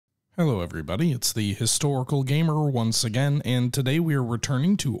Hello everybody, it's the Historical Gamer once again, and today we are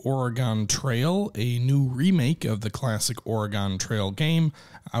returning to Oregon Trail, a new remake of the classic Oregon Trail game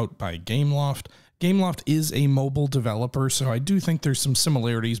out by Gameloft. Gameloft is a mobile developer, so I do think there's some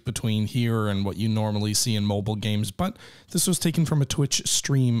similarities between here and what you normally see in mobile games, but this was taken from a Twitch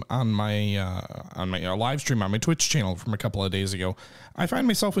stream on my live stream on my Twitch channel from a couple of days ago. I find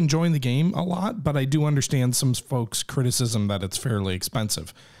myself enjoying the game a lot, but I do understand some folks' criticism that it's fairly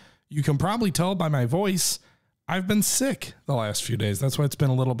expensive. You can probably tell by my voice, I've been sick the last few days. That's why it's been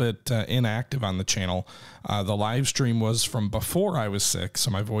a little bit inactive on the channel. The live stream was from before I was sick, so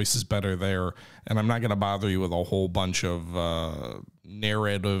my voice is better there. And I'm not going to bother you with a whole bunch of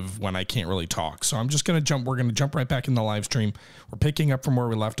narrative when I can't really talk. So I'm just going to jump. We're going to jump right back in the live stream. We're picking up from where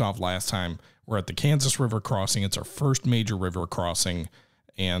we left off last time. We're at the Kansas River crossing. It's our first major river crossing.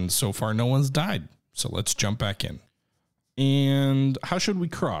 And so far, no one's died. So let's jump back in. And how should we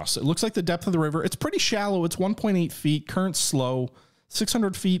cross? It looks like the depth of the river, it's pretty shallow. It's 1.8 feet, current slow,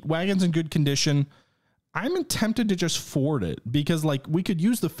 600 feet, wagons in good condition. I'm tempted to just ford it because like we could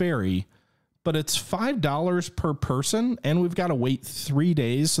use the ferry, but it's $5 per person and we've got to wait 3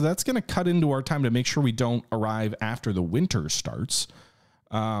 days. So that's going to cut into our time to make sure we don't arrive after the winter starts.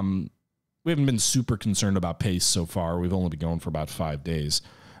 We haven't been super concerned about pace so far. We've only been going for about 5 days.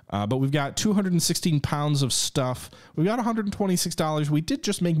 But we've got 216 pounds of stuff. We've got $126. We did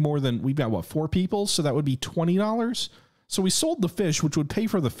just make more than, we've got what, 4 people? So that would be $20. So we sold the fish, which would pay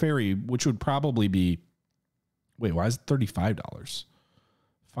for the ferry, which would probably be, wait, why is it $35?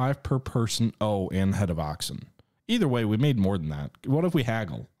 5 per person. Oh, and head of oxen. Either way, we made more than that. What if we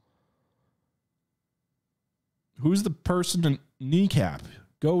haggle? Who's the person to kneecap?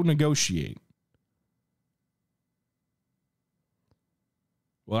 Go negotiate.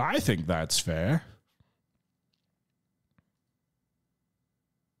 Well, I think that's fair.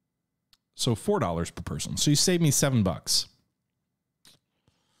 So $4 per person. So you save me $7.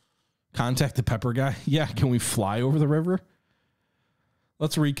 Contact the pepper guy. Yeah, can we fly over the river?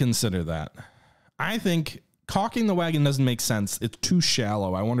 Let's reconsider that. I think caulking the wagon doesn't make sense. It's too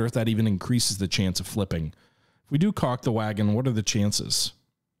shallow. I wonder if that even increases the chance of flipping. If we do caulk the wagon, what are the chances?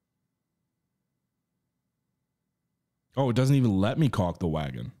 Oh, it doesn't even let me caulk the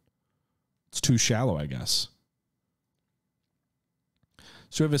wagon. It's too shallow, I guess.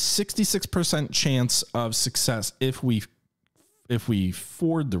 So we have a 66% chance of success if we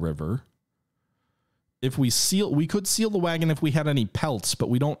ford the river. If we seal, we could seal the wagon if we had any pelts, but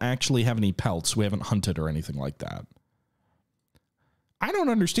we don't actually have any pelts. We haven't hunted or anything like that. I don't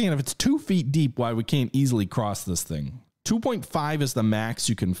understand if it's 2 feet deep why we can't easily cross this thing. 2.5 is the max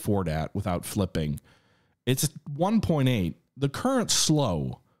you can ford at without flipping. It's 1.8. The current's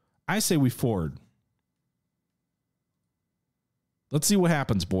slow. I say we ford. Let's see what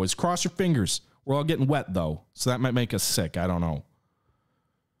happens, boys. Cross your fingers. We're all getting wet, though, so that might make us sick. I don't know.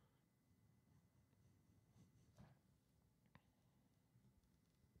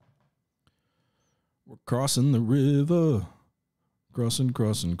 We're crossing the river. Crossing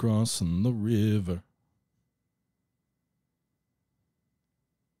the river.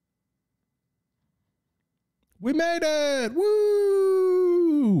 We made it!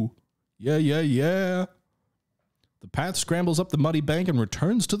 Woo! Yeah, yeah, yeah. The path scrambles up the muddy bank and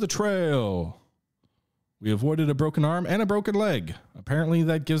returns to the trail. We avoided a broken arm and a broken leg. Apparently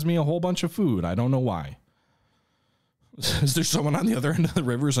that gives me a whole bunch of food. I don't know why. Is there someone on the other end of the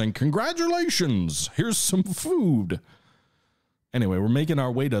river saying, congratulations, here's some food? Anyway, we're making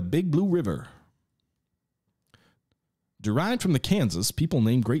our way to Big Blue River. Derived from the Kansas, people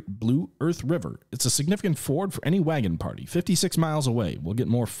name Great Blue Earth River. It's a significant ford for any wagon party. 56 miles away. We'll get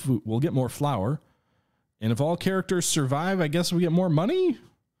more food. We'll get more flour. And if all characters survive, I guess we get more money.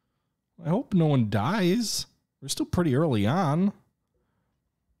 I hope no one dies. We're still pretty early on.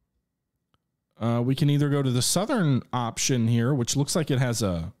 We can either go to the southern option here, which looks like it has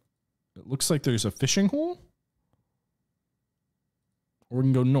a, it looks like there's a fishing hole. Or we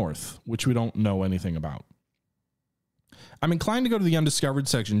can go north, which we don't know anything about. I'm inclined to go to the undiscovered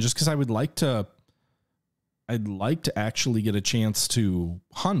section just because I would like to, I'd like to actually get a chance to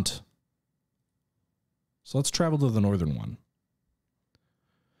hunt. So let's travel to the northern one.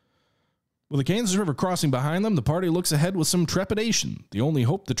 With the Kansas River crossing behind them, the party looks ahead with some trepidation. The only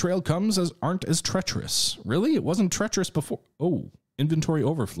hope the trail comes aren't as treacherous. Really? It wasn't treacherous before. Oh, inventory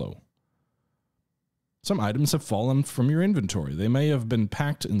overflow. Some items have fallen from your inventory. They may have been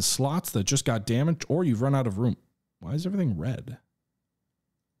packed in slots that just got damaged, or you've run out of room. Why is everything red?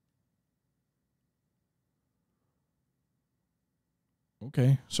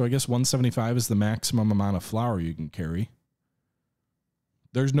 Okay, so I guess 175 is the maximum amount of flour you can carry.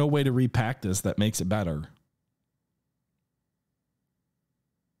 There's no way to repack this that makes it better.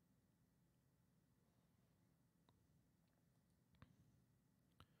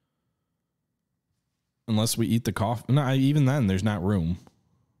 Unless we eat the coffee. No, even then, there's not room.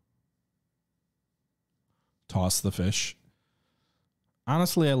 Toss the fish.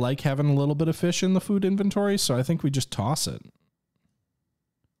 Honestly, I like having a little bit of fish in the food inventory, so I think we just toss it.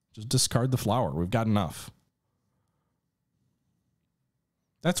 Just discard the flour. We've got enough.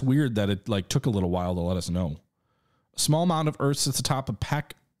 That's weird that it like took a little while to let us know. A small mound of earth sits atop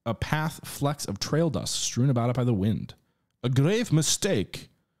a path flecks of trail dust strewn about it by the wind. A grave mistake.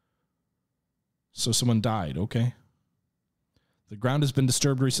 So someone died, okay. The ground has been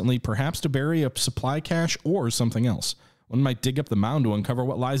disturbed recently, perhaps to bury a supply cache or something else. One might dig up the mound to uncover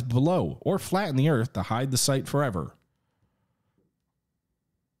what lies below, or flatten the earth to hide the site forever.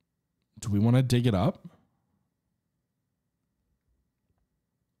 Do we want to dig it up?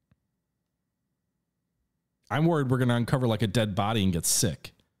 I'm worried we're going to uncover like a dead body and get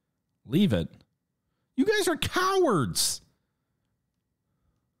sick. Leave it. You guys are cowards.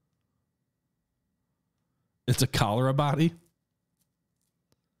 It's a cholera body.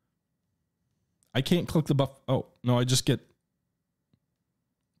 I can't click the buff. Oh, no, I just get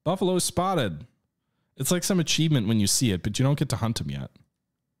buffalo spotted. It's like some achievement when you see it, but you don't get to hunt them yet.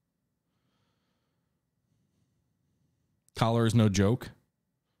 Cholera is no joke.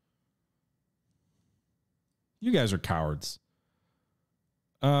 You guys are cowards.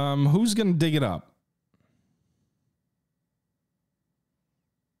 Who's going to dig it up?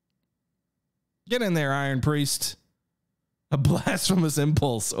 Get in there, Iron Priest. A blasphemous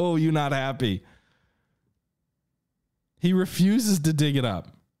impulse. Oh, you not happy. He refuses to dig it up.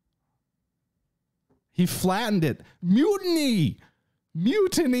 He flattened it. Mutiny!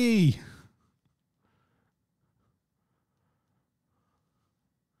 Mutiny!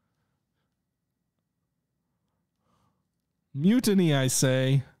 Mutiny, I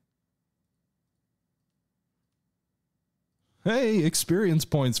say. Hey, experience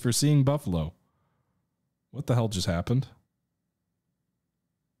points for seeing buffalo. What the hell just happened?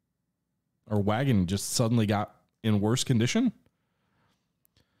 Our wagon just suddenly got in worse condition?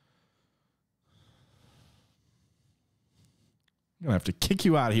 I'm gonna have to kick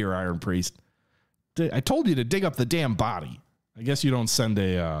you out of here, Iron Priest. I told you to dig up the damn body. I guess you don't send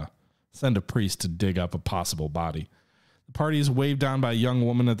a priest to dig up a possible body. The party is waved down by a young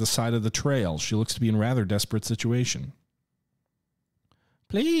woman at the side of the trail. She looks to be in a rather desperate situation.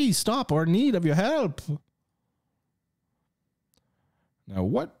 Please stop, we're in need of your help. Now,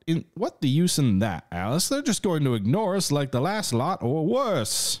 what the use in that, Alice? They're just going to ignore us like the last lot, or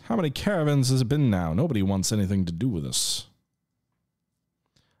worse. How many caravans has it been now? Nobody wants anything to do with us.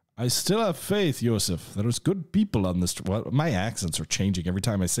 I still have faith, Joseph. There's good people on this. Well, my accents are changing every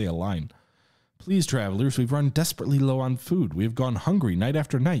time I say a line. Please, travelers, we've run desperately low on food. We have gone hungry night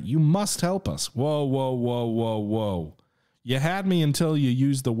after night. You must help us. Whoa, whoa, whoa, whoa, whoa. You had me until you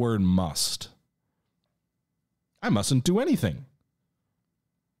used the word must. I mustn't do anything.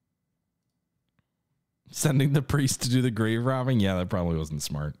 Sending the priest to do the grave robbing? Yeah, that probably wasn't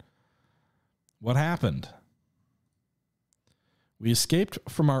smart. What happened? We escaped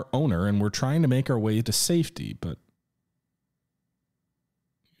from our owner and we're trying to make our way to safety, but...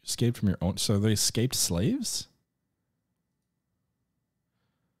 Escaped from your own... So they escaped slaves?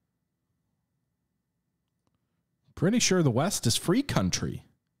 Pretty sure the West is free country.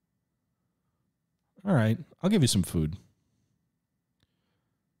 All right, I'll give you some food.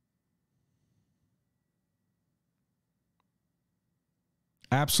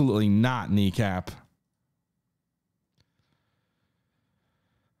 Absolutely not, Kneecap.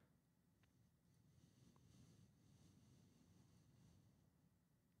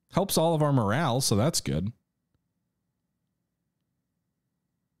 Helps all of our morale, so that's good.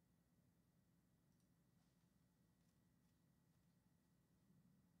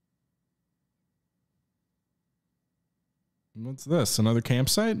 What's this? Another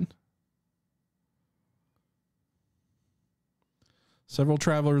campsite? Several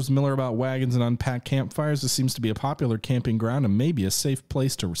travelers miller about wagons and unpack campfires. This seems to be a popular camping ground and maybe a safe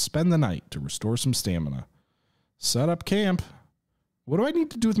place to spend the night to restore some stamina. Set up camp. What do I need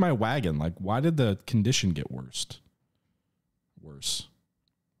to do with my wagon? Like, why did the condition get worse?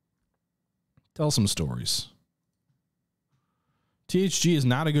 Tell some stories. THG is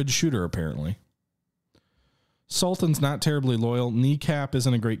not a good shooter, apparently. Sultan's not terribly loyal. Kneecap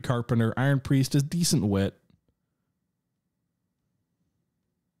isn't a great carpenter. Iron Priest is decent wit.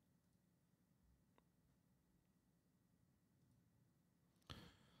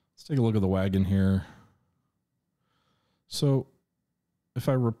 Let's take a look at the wagon here. So if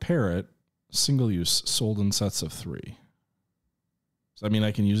I repair it, single use, sold in sets of 3. Does that mean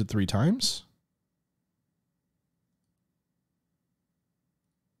I can use it 3 times?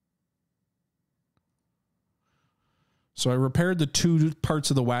 So I repaired the 2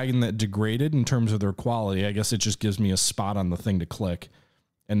 parts of the wagon that degraded in terms of their quality. I guess it just gives me a spot on the thing to click.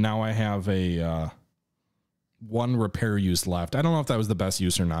 And now I have a 1 repair use left. I don't know if that was the best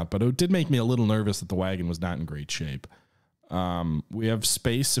use or not, but it did make me a little nervous that the wagon was not in great shape. We have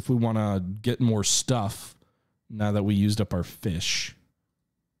space if we want to get more stuff now that we used up our fish.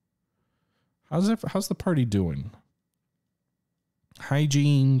 How's the party doing?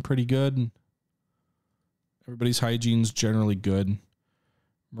 Hygiene, pretty good. Everybody's hygiene's generally good.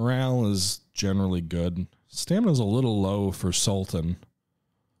 Morale is generally good. Stamina's a little low for Sultan.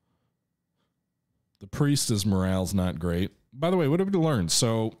 The priest's morale's not great. By the way, what have we learned?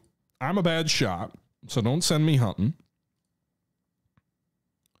 So I'm a bad shot, so don't send me hunting.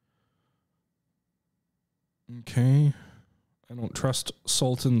 Okay. I don't trust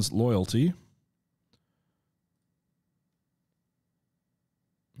Sultan's loyalty.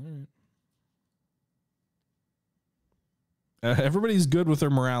 All right. Everybody's good with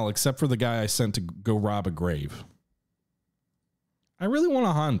their morale except for the guy I sent to go rob a grave. I really want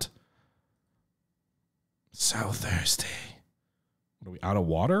to hunt. So thirsty. What are we, out of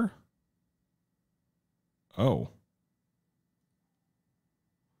water? Oh.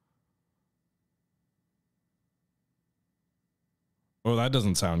 Oh, that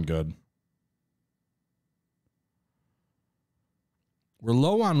doesn't sound good. We're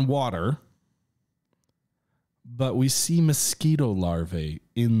low on water, but we see mosquito larvae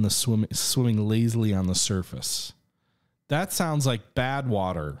in the swimming lazily on the surface. That sounds like bad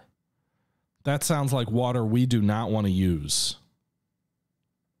water. That sounds like water we do not want to use.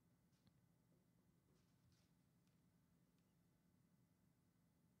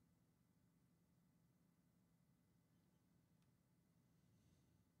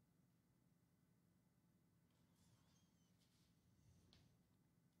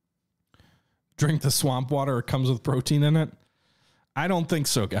 Drink the swamp water. It comes with protein in it. I don't think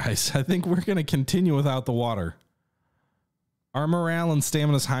so, guys. I think we're going to continue without the water. Our morale and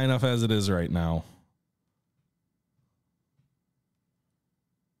stamina is high enough as it is right now.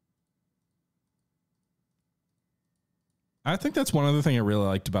 I think that's one other thing I really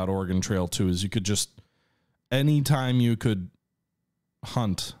liked about Oregon Trail too, is you could just, anytime you could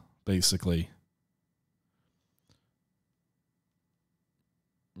hunt, basically.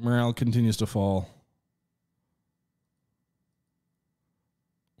 Morale continues to fall.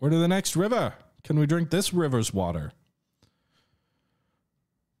 Where to the next river? Can we drink this river's water?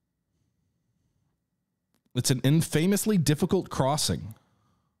 It's an infamously difficult crossing.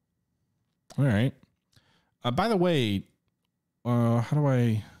 All right. By the way, how do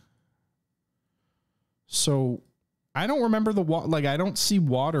I... So I don't remember the water. Like, I don't see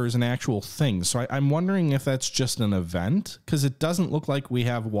water as an actual thing. So I'm wondering if that's just an event, because it doesn't look like we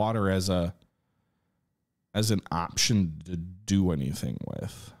have water as an option to do anything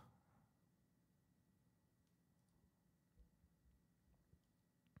with.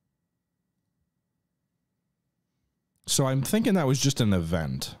 So I'm thinking that was just an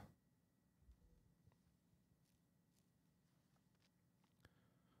event.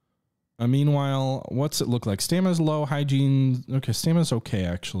 Meanwhile, what's it look like? Stamina's low, hygiene. Okay, stamina's okay,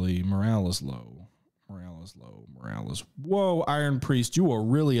 actually. Morale is low. Morale is low. Morale is... Whoa, Iron Priest, you are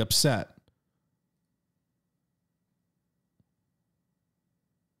really upset.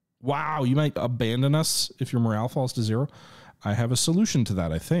 Wow, you might abandon us if your morale falls to 0. I have a solution to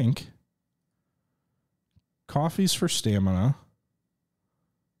that, I think. Coffee's for stamina.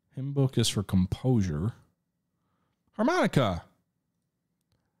 Hymn book is for composure. Harmonica.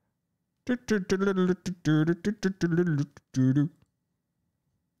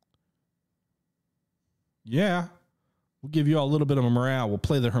 Yeah, we'll give you all a little bit of a morale. We'll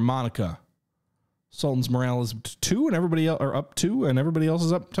play the harmonica. Sultan's morale is 2, and everybody else are up 2, and everybody else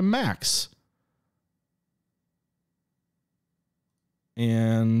is up to max.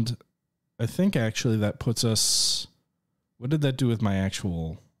 And I think actually that puts us... What did that do with my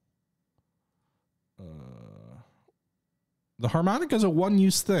actual... The harmonica is a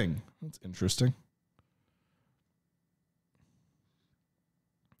one-use thing. That's interesting.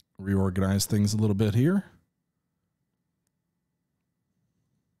 Reorganize things a little bit here.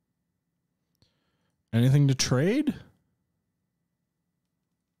 Anything to trade?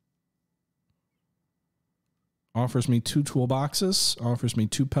 Offers me 2 toolboxes. Offers me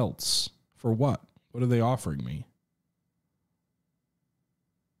 2 pelts. For what? What are they offering me?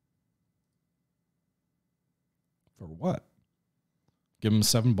 For what? Give him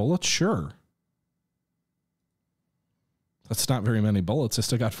 7 bullets? Sure. That's not very many bullets. I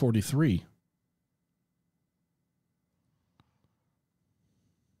still got 43.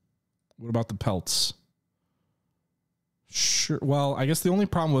 What about the pelts? Sure. Well, I guess the only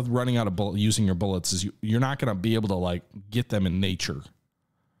problem with running out of using your bullets is you're not going to be able to like get them in nature.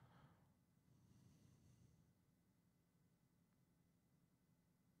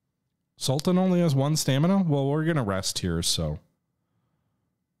 Sultan only has 1 stamina? Well, we're going to rest here, so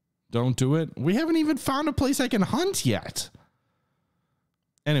don't do it. We haven't even found a place I can hunt yet.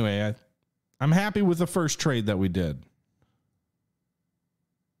 Anyway, I'm happy with the first trade that we did.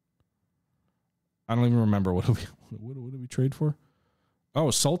 I don't even remember what did we trade for?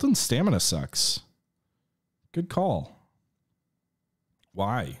 Oh, Sultan's stamina sucks. Good call.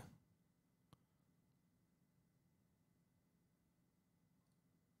 Why?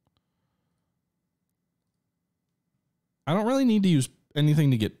 I don't really need to use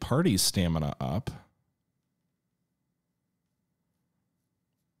anything to get party's stamina up.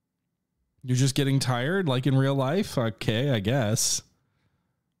 You're just getting tired like in real life? Okay, I guess.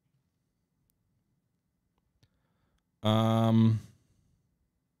 Well,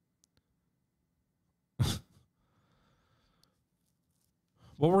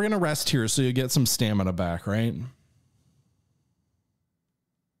 we're going to rest here so you get some stamina back, right?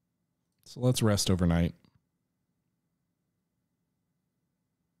 So let's rest overnight.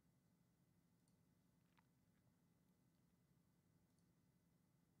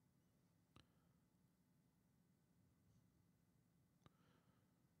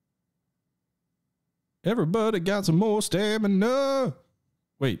 Everybody got some more stamina.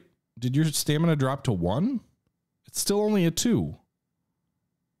 Wait, did your stamina drop to 1? It's still only a 2.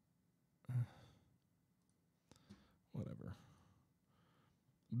 Whatever.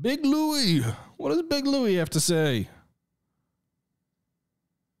 Big Louie. What does Big Louie have to say?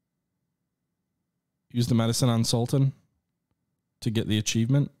 Use the medicine on Sultan to get the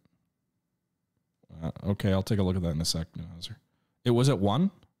achievement. Okay, I'll take a look at that in a sec. It was at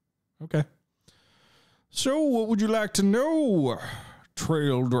 1? Okay. So, what would you like to know,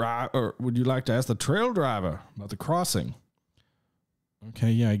 trail driver? Or would you like to ask the trail driver about the crossing?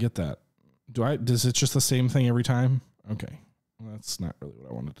 Okay, yeah, I get that. Does it just the same thing every time? Okay, well, that's not really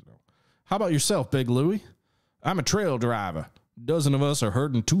what I wanted to know. How about yourself, Big Louie? I'm a trail driver. A dozen of us are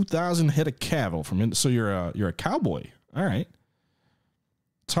herding 2,000 head of cattle from. So you're a cowboy. All right.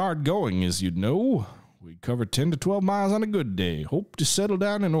 It's hard going, as you'd know. We cover 10 to 12 miles on a good day. Hope to settle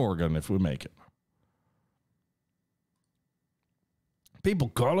down in Oregon if we make it. People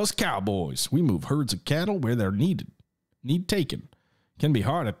call us cowboys. We move herds of cattle where they're needed. Need taken. Can be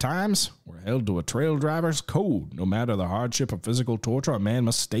hard at times. We're held to a trail driver's code. No matter the hardship or physical torture, a man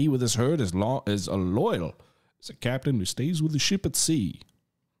must stay with his herd as loyal as a captain who stays with the ship at sea.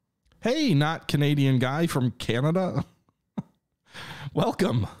 Hey, not Canadian guy from Canada.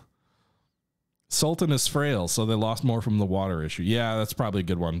 Welcome. Sultan is frail, so they lost more from the water issue. Yeah, that's probably a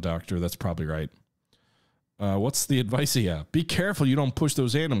good one, Doctor. That's probably right. What's the advice he have? Be careful you don't push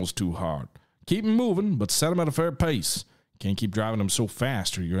those animals too hard. Keep them moving, but set them at a fair pace. Can't keep driving them so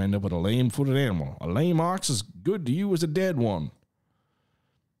fast or you end up with a lame-footed animal. A lame ox is good to you as a dead one.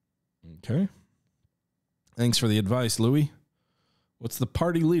 Okay. Thanks for the advice, Louie. What's the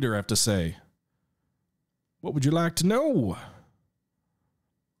party leader have to say? What would you like to know?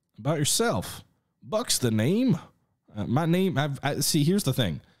 About yourself. Buck's the name. My name, see, here's the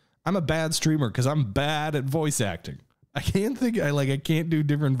thing. I'm a bad streamer because I'm bad at voice acting. I can't do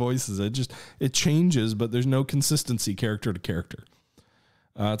different voices. It changes, but there's no consistency character to character.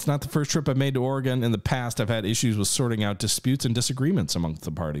 It's not the first trip I've made to Oregon. In the past, I've had issues with sorting out disputes and disagreements amongst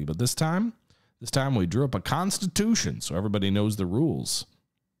the party, but this time we drew up a constitution so everybody knows the rules.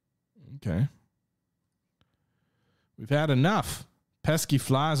 Okay. We've had enough. Pesky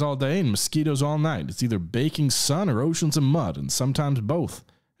flies all day and mosquitoes all night. It's either baking sun or oceans of mud, and sometimes both.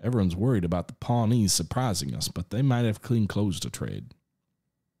 Everyone's worried about the Pawnees surprising us, but they might have clean clothes to trade.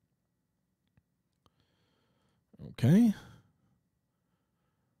 Okay.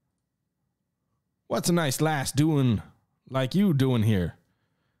 What's a nice lass doing like you doing here?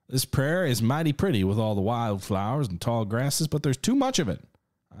 This prairie is mighty pretty with all the wildflowers and tall grasses, but there's too much of it.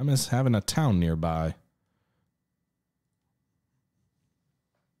 I miss having a town nearby.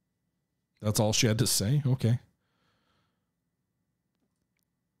 That's all she had to say? Okay.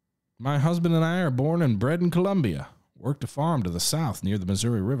 My husband and I are born and bred in Columbia. Worked a farm to the south near the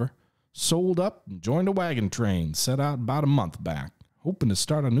Missouri River. Sold up and joined a wagon train. Set out about a month back. Hoping to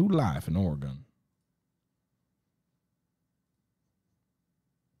start a new life in Oregon.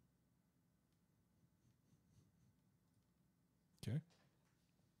 Okay.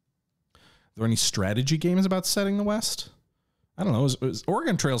 there any strategy games about setting the West? I don't know.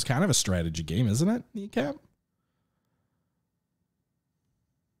 Oregon Trail's kind of a strategy game, isn't it, Kneecap?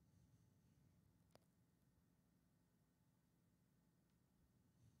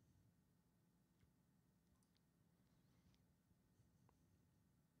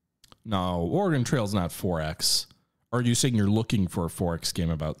 No, Oregon Trail's not 4X. Or are you saying you're looking for a 4X game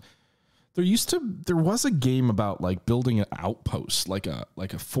about? There was a game about like building an outpost, like a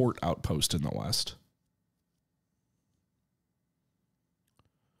fort outpost in the West.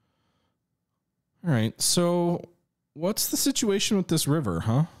 All right, so what's the situation with this river,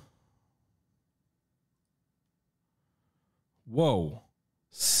 huh? Whoa,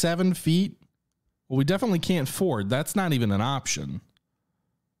 7 feet? Well, we definitely can't ford. That's not even an option.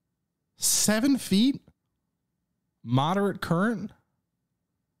 7 feet? Moderate current?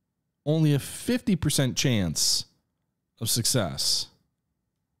 Only a 50% chance of success.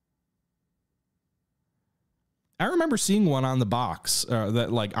 I remember seeing one on the box,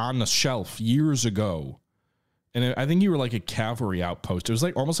 that like on the shelf years ago. And I think you were like a cavalry outpost. It was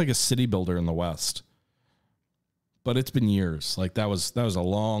like almost like a city builder in the West. But it's been years. Like that was a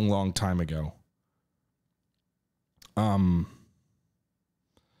long, long time ago.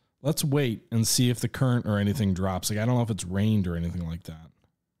 Let's wait and see if the current or anything drops. Like I don't know if it's rained or anything like that.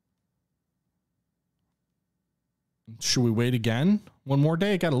 Should we wait again? One more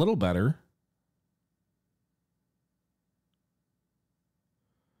day, it got a little better.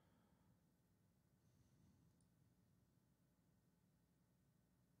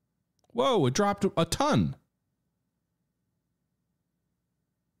 Whoa, it dropped a ton.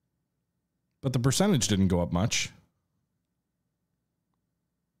 But the percentage didn't go up much.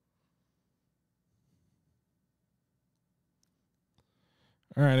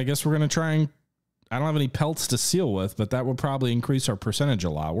 All right, I guess we're going to try and... I don't have any pelts to seal with, but that would probably increase our percentage a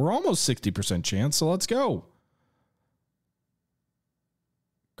lot. We're almost 60% chance, so let's go.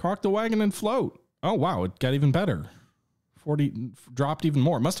 Caulk the wagon and float. Oh, wow, it got even better. 40 dropped even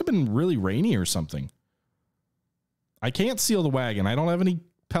more. It must have been really rainy or something. I can't seal the wagon. I don't have any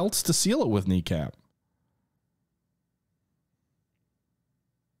pelts to seal it with, Kneecap.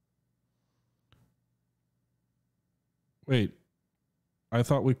 Wait. I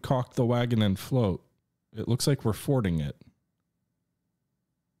thought we caulked the wagon and float. It looks like we're fording it.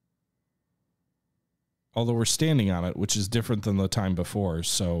 Although we're standing on it, which is different than the time before,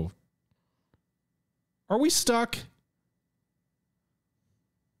 so... Are we stuck?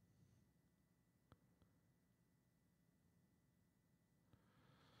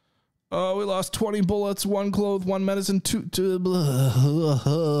 Oh, we lost 20 bullets, 1 cloth, 1 medicine, 2...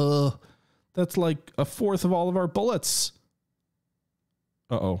 That's like a fourth of all of our bullets.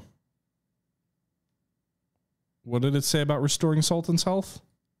 Uh-oh. What did it say about restoring Sultan's health?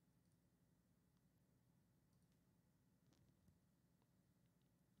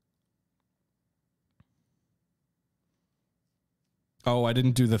 Oh, I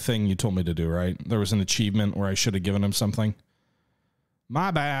didn't do the thing you told me to do, right? There was an achievement where I should have given him something.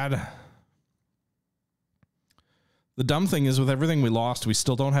 My bad. The dumb thing is with everything we lost, we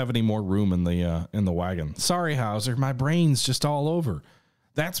still don't have any more room in the wagon. Sorry, Hauser, my brain's just all over.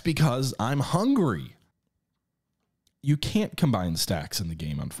 That's because I'm hungry. You can't combine stacks in the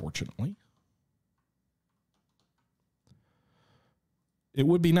game, unfortunately. It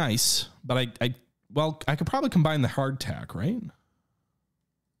would be nice, but I could probably combine the hardtack, right?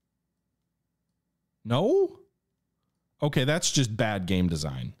 No? Okay, that's just bad game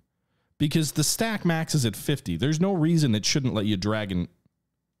design. Because the stack max is at 50. There's no reason it shouldn't let you drag in.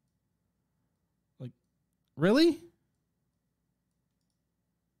 Like, really?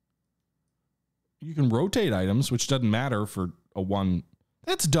 You can rotate items, which doesn't matter for a 1.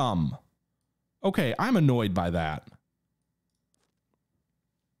 That's dumb. Okay, I'm annoyed by that.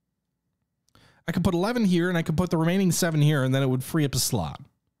 I could put 11 here, and I could put the remaining 7 here, and then it would free up a slot.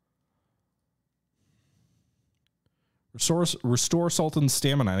 Restore Sultan's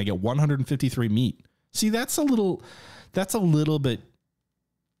stamina, and I get 153 meat. See, that's a little bit...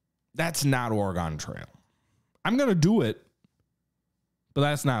 That's not Oregon Trail. I'm going to do it, but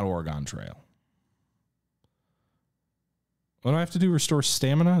that's not Oregon Trail. What do I have to do? Restore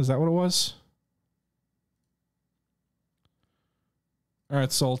stamina? Is that what it was? All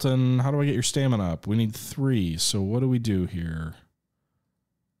right, Sultan, how do I get your stamina up? We need 3. So what do we do here?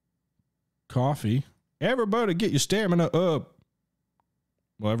 Coffee. Everybody get your stamina up.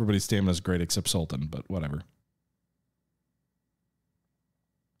 Well, everybody's stamina is great except Sultan, but whatever.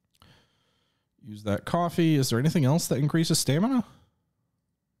 Use that coffee. Is there anything else that increases stamina?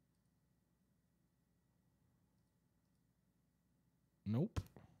 Nope.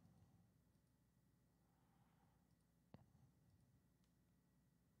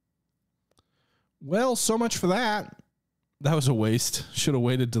 Well, so much for that. That was a waste. Should have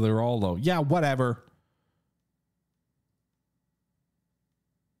waited till they were all low. Yeah, whatever.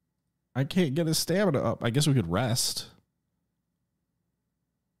 I can't get his stamina up. I guess we could rest.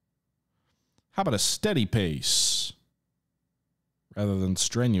 How about a steady pace rather than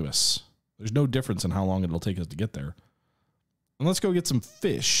strenuous? There's no difference in how long it'll take us to get there. And let's go get some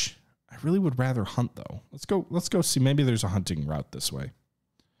fish. I really would rather hunt though. Let's go see. Maybe there's a hunting route this way.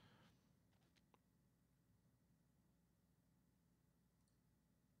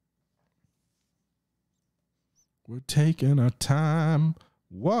 We're taking our time,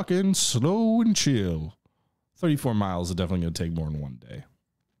 walking slow and chill. 34 miles is definitely going to take more than one day.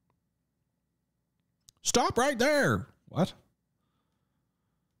 Stop right there. What?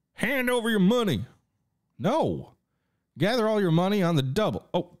 Hand over your money. No. Gather all your money on the double.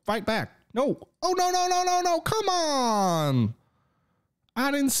 Oh, fight back. No. Oh, no, no, no, no, no. Come on.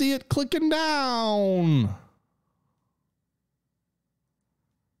 I didn't see it clicking down.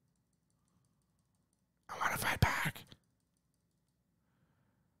 I want to fight back.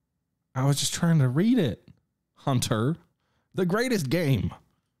 I was just trying to read it. Hunter, the greatest game.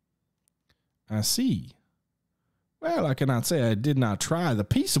 I see. Well, I cannot say I did not try the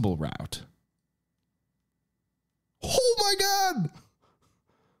peaceable route. Oh my God!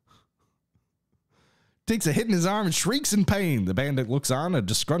 Takes a hit in his arm and shrieks in pain. The bandit looks on, a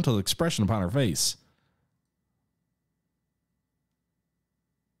disgruntled expression upon her face.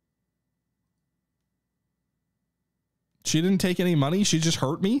 She didn't take any money. She just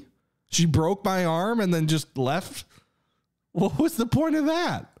hurt me. She broke my arm and then just left. What was the point of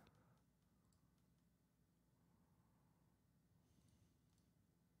that?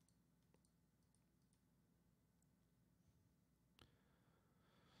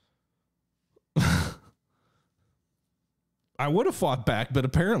 I would have fought back, but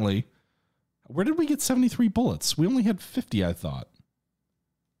apparently, where did we get 73 bullets? We only had 50, I thought.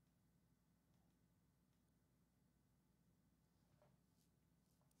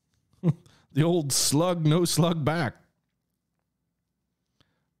 The old slug, no slug back.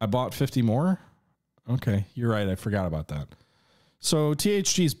 I bought 50 more. Okay, you're right. I forgot about that. So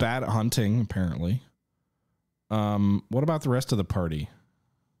THG is bad at hunting, apparently. What about the rest of the party?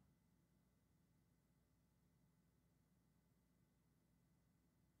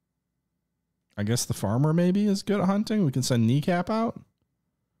 I guess the farmer maybe is good at hunting. We can send Kneecap out.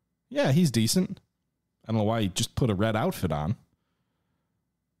 Yeah, he's decent. I don't know why he just put a red outfit on.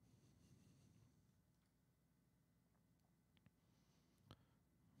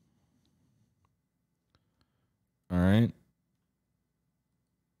 All right.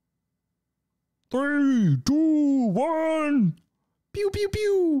 3, 2, 1. Pew, pew,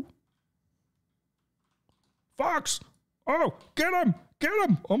 pew. Fox. Oh, get him. Get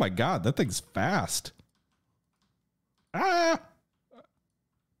him. Oh, my God. That thing's fast. Ah.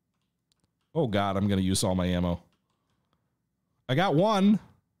 Oh, God. I'm going to use all my ammo. I got one.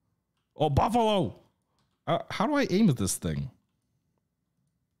 Oh, buffalo. How do I aim at this thing?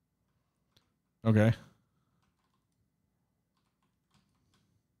 Okay.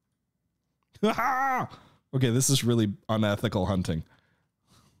 Okay, this is really unethical hunting.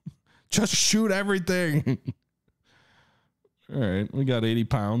 Just shoot everything. All right, we got 80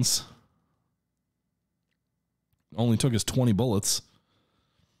 pounds. Only took us 20 bullets.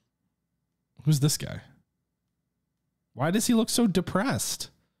 Who's this guy? Why does he look so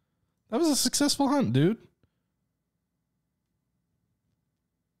depressed? That was a successful hunt, dude.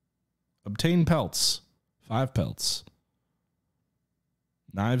 Obtain pelts. 5 pelts.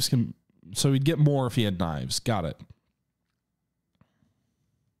 Knives can... So he'd get more if he had knives. Got it.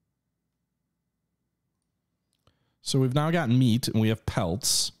 So we've now got meat and we have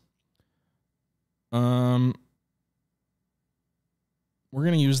pelts. We're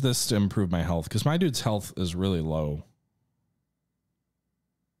going to use this to improve my health because my dude's health is really low.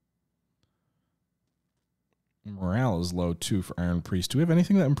 Morale is low too for Iron Priest. Do we have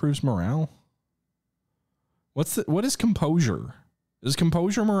anything that improves morale? What is composure? Is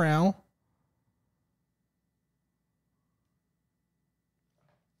composure morale?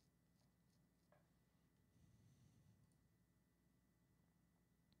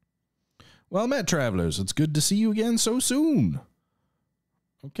 Well met, travelers. It's good to see you again so soon.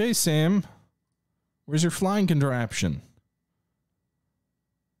 Okay, Sam. Where's your flying contraption?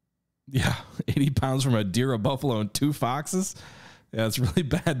 Yeah, 80 pounds from a deer, a buffalo, and 2 foxes. Yeah, it's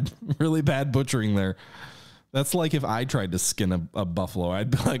really bad butchering there. That's like if I tried to skin a buffalo.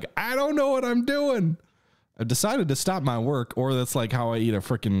 I'd be like, I don't know what I'm doing. I've decided to stop my work, or that's like how I eat a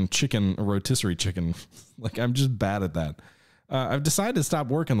freaking chicken, a rotisserie chicken. Like, I'm just bad at that. I've decided to stop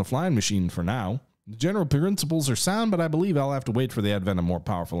working the flying machine for now. The general principles are sound, but I believe I'll have to wait for the advent of more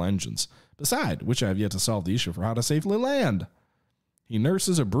powerful engines. Besides which, I have yet to solve the issue for how to safely land. He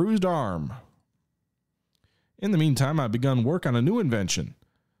nurses a bruised arm. In the meantime, I've begun work on a new invention.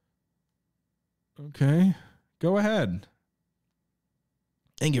 Okay, go ahead.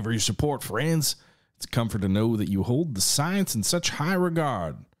 Thank you for your support, friends. It's a comfort to know that you hold the science in such high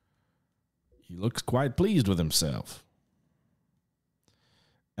regard. He looks quite pleased with himself.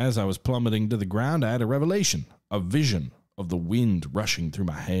 As I was plummeting to the ground, I had a revelation, a vision of the wind rushing through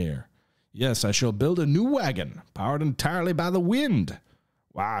my hair. Yes, I shall build a new wagon, powered entirely by the wind.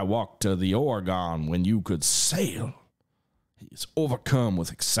 Why walk to the Oregon when you could sail? He is overcome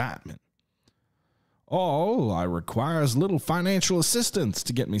with excitement. All I require is little financial assistance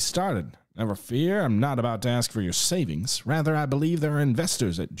to get me started. Never fear, I'm not about to ask for your savings. Rather, I believe there are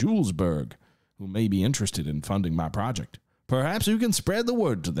investors at Julesburg who may be interested in funding my project. Perhaps you can spread the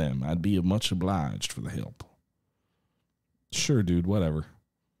word to them. I'd be much obliged for the help. Sure, dude, whatever.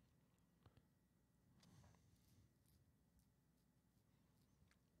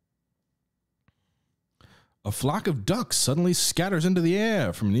 A flock of ducks suddenly scatters into the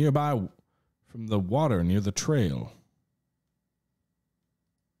air from the water near the trail.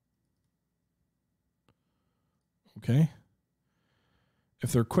 Okay.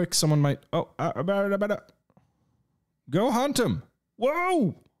 If they're quick, someone might... Oh, go hunt him.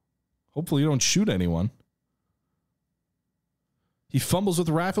 Whoa! Hopefully you don't shoot anyone. He fumbles with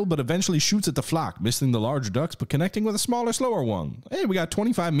the rifle, but eventually shoots at the flock, missing the large ducks, but connecting with a smaller, slower one. Hey, we got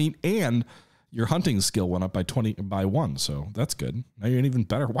 25 meat, and your hunting skill went up by 1, so that's good. Now you're even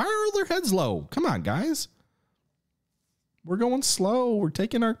better. Why are their heads low? Come on, guys. We're going slow. We're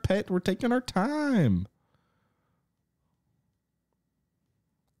taking our time.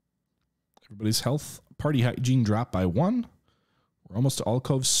 Everybody's health party hygiene dropped by 1. We're almost to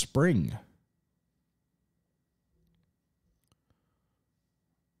Alcove Spring.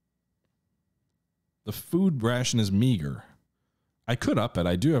 The food ration is meager. I could up it.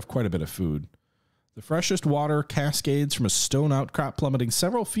 I do have quite a bit of food. The freshest water cascades from a stone outcrop, plummeting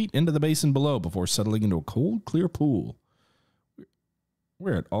several feet into the basin below before settling into a cold, clear pool.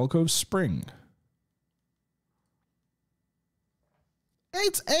 We're at Alcove Spring.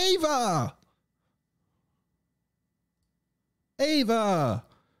 It's Ava! Ava!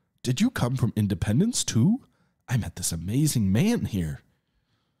 Did you come from Independence too? I met this amazing man here.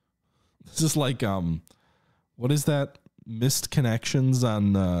 This is like, what is that? Missed connections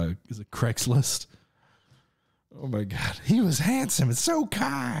on, is it Craigslist? Oh my God. He was handsome and so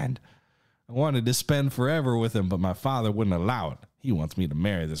kind. I wanted to spend forever with him, but my father wouldn't allow it. He wants me to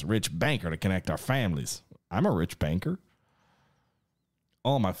marry this rich banker to connect our families. I'm a rich banker.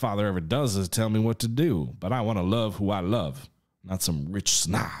 All my father ever does is tell me what to do, but I want to love who I love, not some rich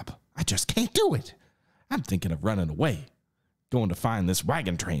snob. I just can't do it. I'm thinking of running away, going to find this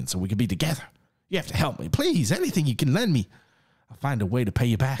wagon train so we can be together. You have to help me, please. Anything you can lend me, I'll find a way to pay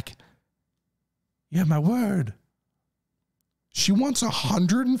you back. You have my word. She wants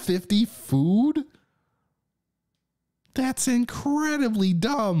 150 food? That's incredibly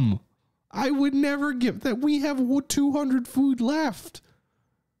dumb. I would never give that. We have 200 food left.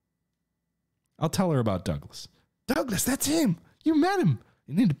 I'll tell her about Douglas. Douglas, that's him. You met him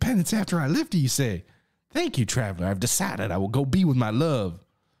in Independence after I left you say. Thank you, traveler. I've decided I will go be with my love.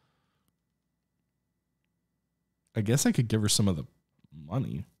 I guess I could give her some of the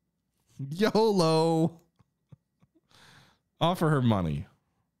money. YOLO. Offer her money.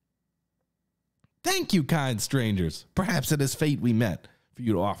 Thank you, kind strangers. Perhaps it is fate we met for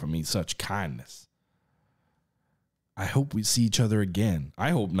you to offer me such kindness. I hope we see each other again.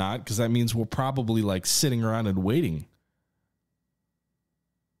 I hope not, because that means we're probably like sitting around and waiting.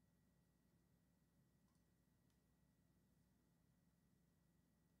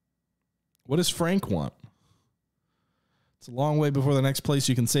 What does Frank want? It's a long way before the next place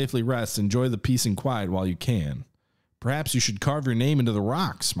you can safely rest. Enjoy the peace and quiet while you can. Perhaps you should carve your name into the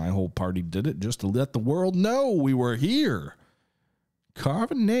rocks. My whole party did it just to let the world know we were here.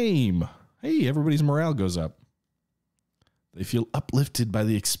 Carve a name. Hey, everybody's morale goes up. They feel uplifted by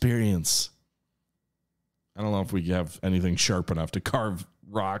the experience. I don't know if we have anything sharp enough to carve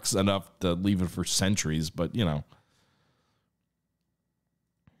rocks enough to leave it for centuries, but you know.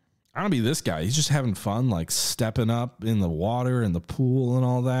 I don't be this guy. He's just having fun, like stepping up in the water and the pool and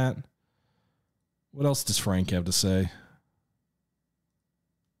all that. What else does Frank have to say?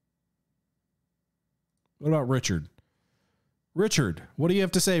 What about Richard? Richard, what do you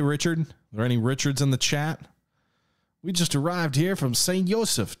have to say, Richard? Are there any Richards in the chat? We just arrived here from St.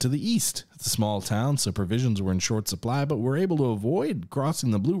 Joseph to the east. It's a small town, so provisions were in short supply, but we're able to avoid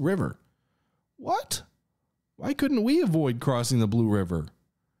crossing the Blue River. What? Why couldn't we avoid crossing the Blue River?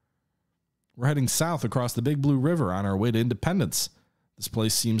 We're heading south across the Big Blue River on our way to Independence. This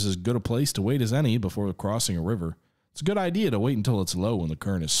place seems as good a place to wait as any before crossing a river. It's a good idea to wait until it's low and the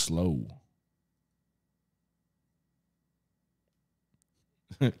current is slow.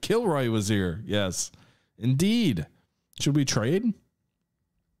 Kilroy was here. Yes, indeed. Should we trade?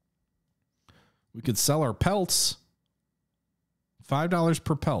 We could sell our pelts. $5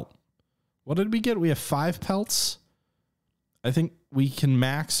 per pelt. What did we get? We have 5 pelts. I think we can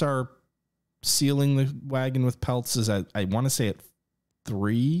max our sealing the wagon with pelts is at, I want to say at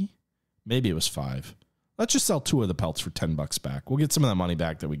 3. Maybe it was 5. Let's just sell 2 of the pelts for $10 back. We'll get some of that money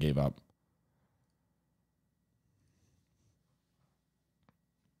back that we gave up.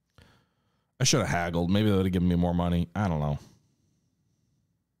 I should have haggled. Maybe they would have given me more money. I don't know.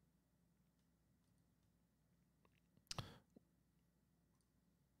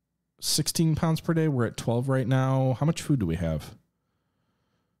 £16 per day. We're at 12 right now. How much food do we have?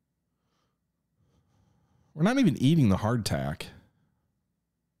 We're not even eating the hardtack.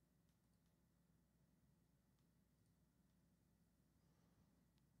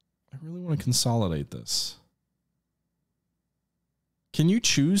 I really want to consolidate this. Can you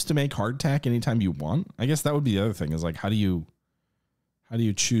choose to make hardtack anytime you want? I guess that would be the other thing is like, how do you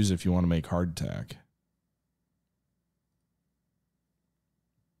choose if you want to make hardtack?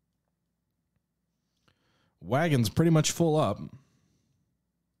 Wagon's pretty much full up.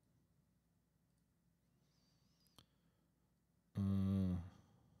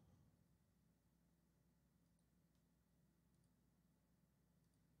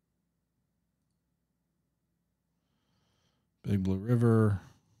 Big Blue River.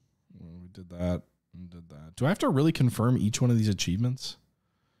 Well, we did that and did that. Do I have to really confirm each one of these achievements?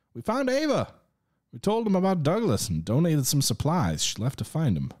 We found Ava. We told him about Douglas and donated some supplies. She left to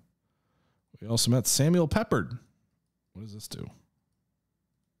find him. We also met Samuel Peppard. What does this do?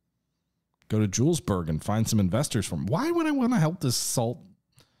 Go to Julesburg and find some investors from. Why would I want to help this salt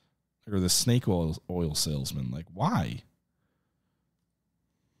or the snake oil salesman? Like, why?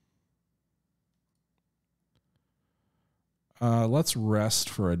 Let's rest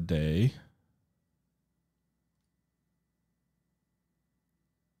for a day.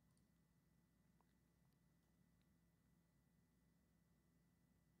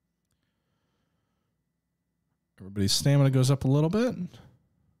 Everybody's stamina goes up a little bit.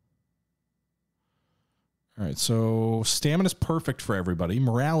 All right, so stamina is perfect for everybody.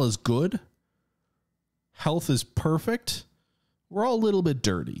 Morale is good. Health is perfect. We're all a little bit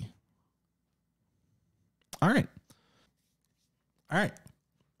dirty. All right. All right.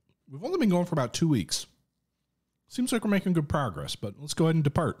 We've only been going for about 2 weeks. Seems like we're making good progress, but let's go ahead and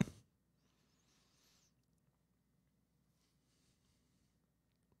depart.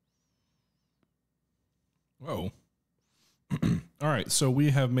 Whoa. All right, so we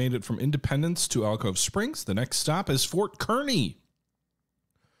have made it from Independence to Alcove Springs. The next stop is Fort Kearney.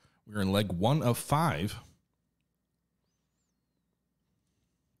 We're in leg 1 of 5.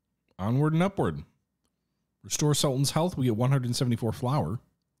 Onward and upward. Restore Sultan's health. We get 174 flour.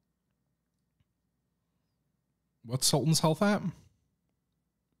 What's Sultan's health at?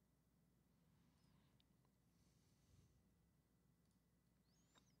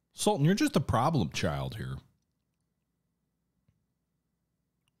 Sultan, you're just a problem child here.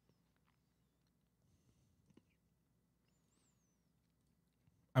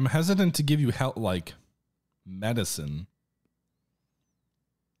 I'm hesitant to give you help like medicine.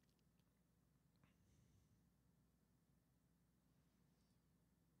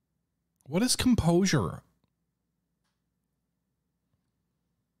 What is composure?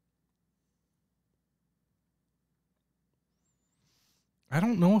 I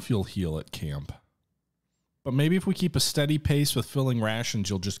don't know if you'll heal at camp. But maybe if we keep a steady pace with filling rations,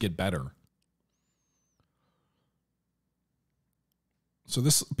 you'll just get better. So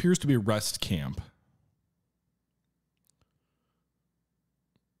this appears to be a rest camp.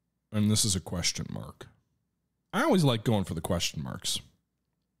 And this is a question mark. I always like going for the question marks.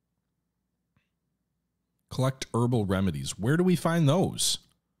 Collect herbal remedies. Where do we find those?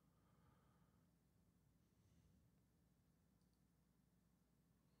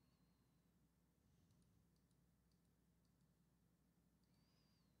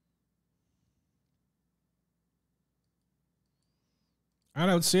 I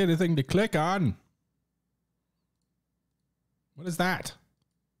don't see anything to click on. What is that?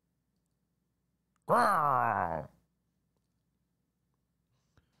 A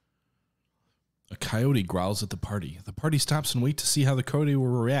coyote growls at the party. The party stops and waits to see how the coyote will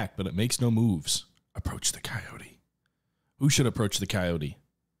react, but it makes no moves. Approach the coyote. Who should approach the coyote?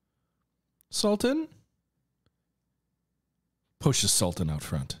 Sultan? Pushes Sultan out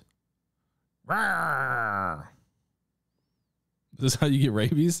front. Rawr. This is how you get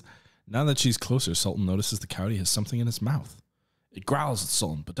rabies? Now that she's closer, Sultan notices the coyote has something in its mouth. It growls at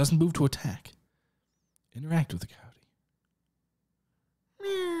Sultan, but doesn't move to attack. Interact with the coyote.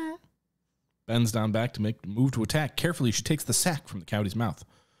 Meow. Bends down back to make the move to attack. Carefully, she takes the sack from the coyote's mouth.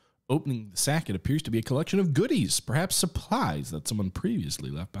 Opening the sack, it appears to be a collection of goodies, perhaps supplies that someone previously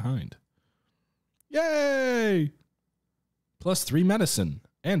left behind. Yay! +3 medicine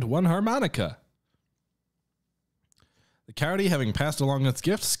and 1 harmonica. The coyote, having passed along its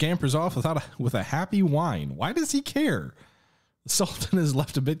gift, scampers off with a happy whine. Why does he care? The Sultan is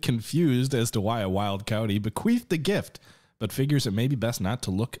left a bit confused as to why a wild coyote bequeathed the gift, but figures it may be best not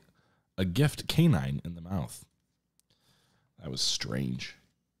to look a gift canine in the mouth. That was strange.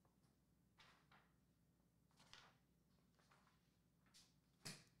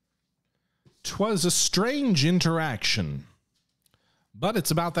 "'Twas a strange interaction. But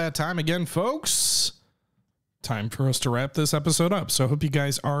it's about that time again, folks. Time for us to wrap this episode up. So I hope you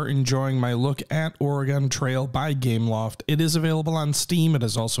guys are enjoying my look at Oregon Trail by Gameloft. It is available on Steam. It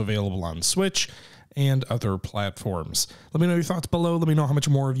is also available on Switch and other platforms. Let me know your thoughts below. Let me know how much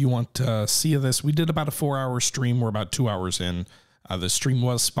more of you want to see of this. We did about a 4-hour stream. We're about 2 hours in. The stream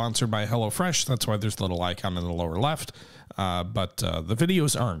was sponsored by HelloFresh. That's why there's a little icon in the lower left. But the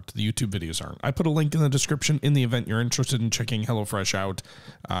videos aren't. The YouTube videos aren't. I put a link in the description in the event you're interested in checking HelloFresh out.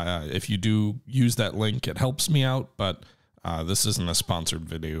 If you do use that link, it helps me out. But this isn't a sponsored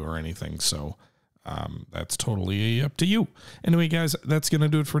video or anything. So that's totally up to you. Anyway, guys, that's going to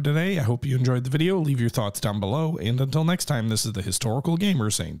do it for today. I hope you enjoyed the video. Leave your thoughts down below. And until next time, this is the Historical Gamer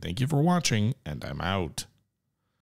saying thank you for watching, and I'm out.